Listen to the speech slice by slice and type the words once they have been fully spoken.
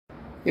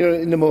You know,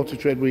 in the motor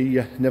trade,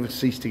 we never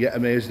cease to get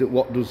amazed at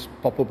what does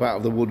pop up out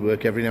of the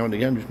woodwork every now and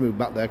again. Just move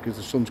back there because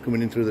the sun's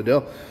coming in through the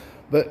door.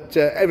 But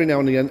every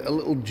now and again, a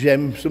little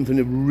gem, something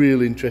of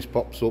real interest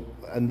pops up,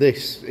 and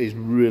this is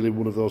really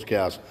one of those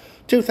cars.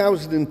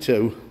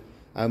 2002,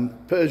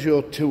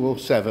 Peugeot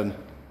 207,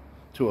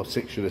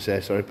 206 should I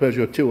say, sorry,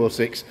 Peugeot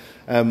 206,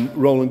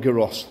 Roland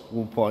Garros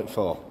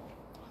 1.4.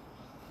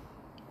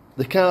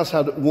 The car's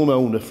had one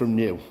owner from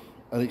new,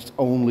 and it's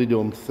only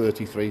done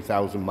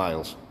 33,000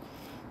 miles.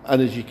 And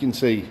as you can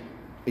see,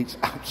 it's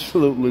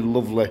absolutely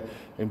lovely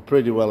and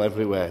pretty well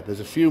everywhere.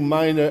 There's a few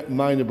minor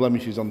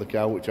blemishes on the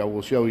car, which I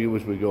will show you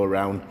as we go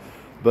around.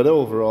 But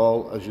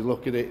overall, as you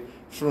look at it,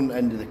 front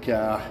end of the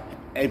car,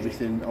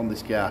 everything on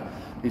this car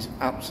is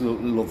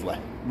absolutely lovely.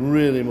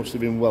 Really must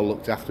have been well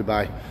looked after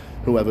by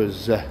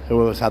whoever's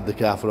had the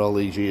car for all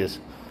these years.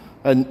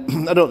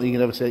 And I don't think you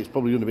can ever say it's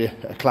probably going to be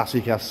a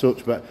classic as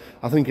such, but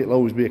I think it'll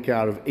always be a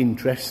car of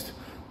interest,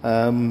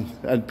 and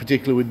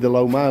particularly with the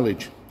low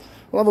mileage.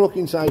 We'll have a look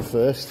inside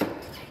first,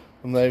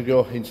 and there you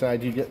go.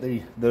 Inside you get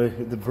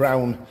the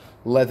brown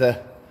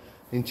leather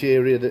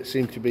interior that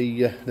seems to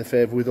be the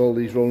favour with all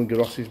these Roland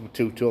Garroses, with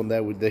two-tone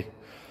there with the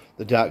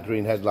dark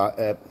green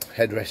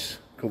headrest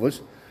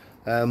covers.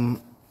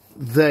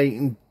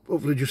 They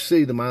hopefully just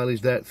see the mileage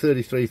there at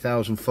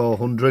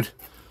 33,400.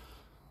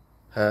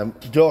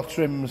 Door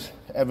trims,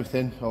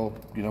 everything, all,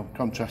 you know,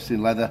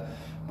 contrasting leather,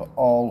 but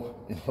all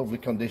in lovely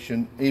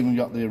condition. Even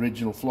got the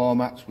original floor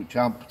mats, which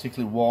aren't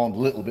particularly worn. A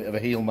little bit of a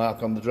heel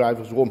mark on the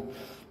driver's one,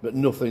 but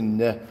nothing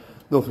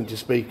to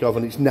speak of.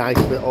 And it's nice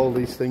that all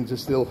these things are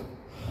still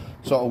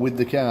sort of with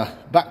the car.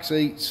 Back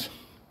seats,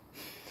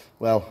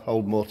 well,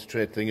 old motor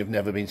trade thing, have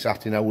never been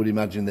sat in. I would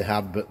imagine they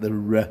have, but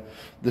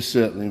they're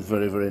certainly in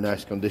very, very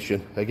nice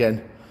condition.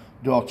 Again,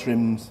 door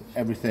trims,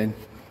 everything.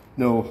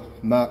 No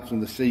marks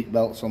on the seat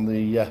belts on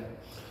the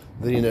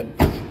inner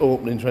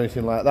openings or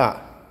anything like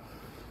that.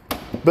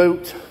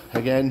 Boot,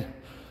 again,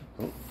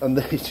 and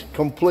it's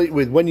complete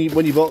with, when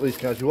you bought these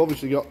cars, you've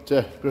obviously got,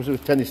 because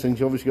of tennis things,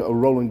 you've obviously got a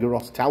Roland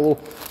Garros towel,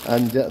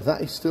 and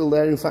that is still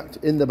there, in fact,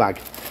 in the bag.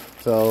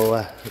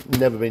 So,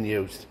 never been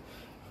used.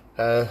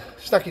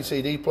 Stacking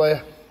CD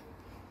player,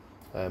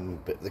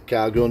 bit of the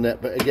cargo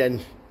net, but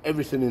again,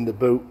 everything in the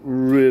boot,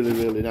 really,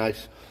 really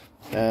nice.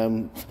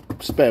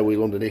 Spare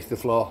wheel underneath the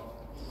floor.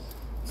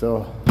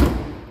 So,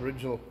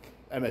 original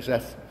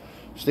MSF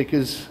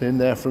stickers in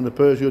there from the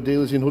Peugeot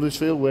dealers in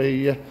Huddersfield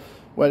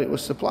where it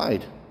was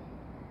supplied.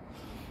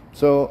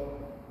 So,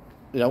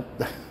 you know,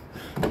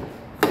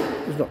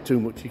 there's not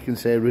too much you can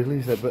say really,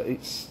 is there? But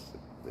it's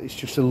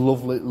just a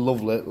lovely,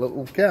 lovely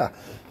little car.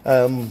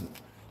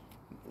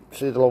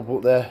 See the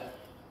logbook there,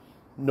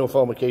 no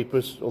former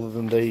keepers other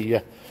than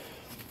the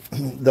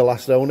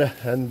last owner,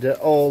 and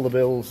all the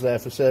bills there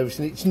for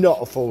servicing. It's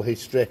not a full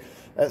history.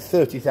 At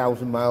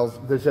 30,000 miles,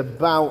 there's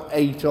about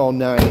 8 or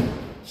 9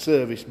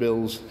 service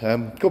bills,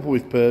 couple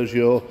with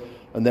Peugeot,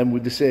 and then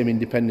with the same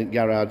independent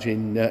garage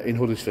in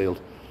Huddersfield.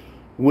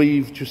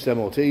 We've just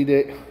MOT'd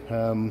it.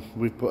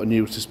 We've put a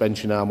new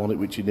suspension arm on it,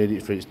 which you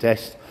needed for its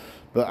test.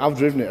 But I've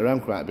driven it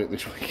around quite a bit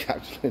this week,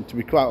 actually. And to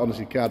be quite honest,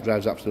 the car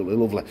drives absolutely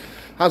lovely.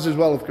 Has as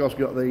well, of course,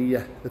 got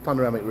the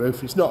panoramic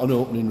roof. It's not an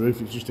opening roof;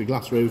 it's just a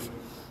glass roof.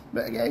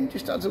 But again,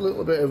 just adds a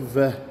little bit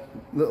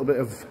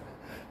of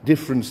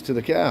difference to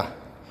the car.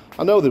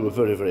 I know they were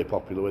very, very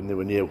popular when they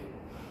were new,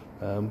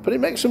 but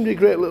it makes somebody a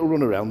great little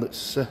run around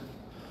that's,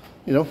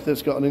 you know,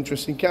 that's got an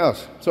interesting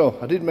cars. So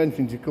I did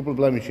mention a couple of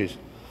blemishes.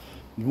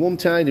 One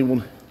tiny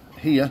one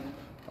here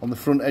on the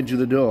front edge of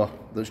the door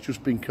that's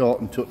just been caught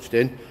and touched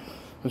in,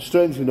 and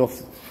strangely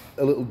enough,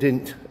 a little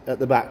dint at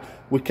the back.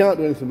 We can't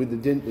do anything with the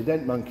dint. The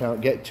dent man can't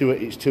get to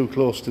it. It's too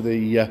close to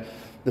the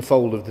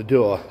fold of the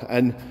door,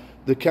 and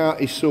the car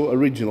is so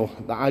original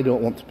that I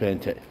don't want to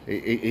paint it.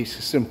 It's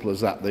as simple as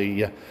that.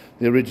 The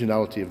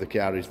originality of the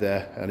car is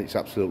there, and it's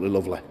absolutely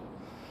lovely.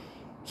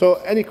 So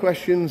any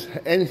questions,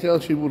 anything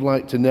else you would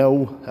like to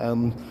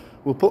know,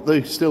 we'll put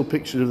the still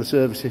pictures of the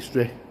service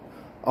history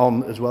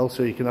on as well,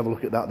 so you can have a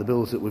look at that, the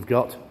bills that we've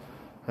got.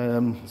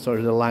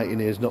 Sorry, the lighting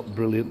here is not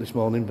brilliant this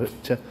morning, but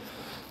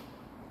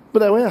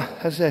there we are.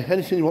 As I say,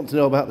 anything you want to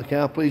know about the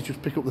car, please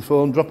just pick up the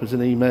phone, drop us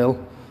an email.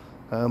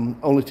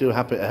 Only too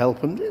happy to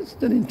help, and it's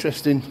an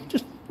interesting,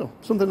 just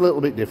something a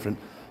little bit different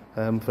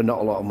for not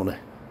a lot of money.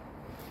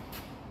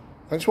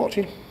 Thanks for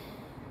watching.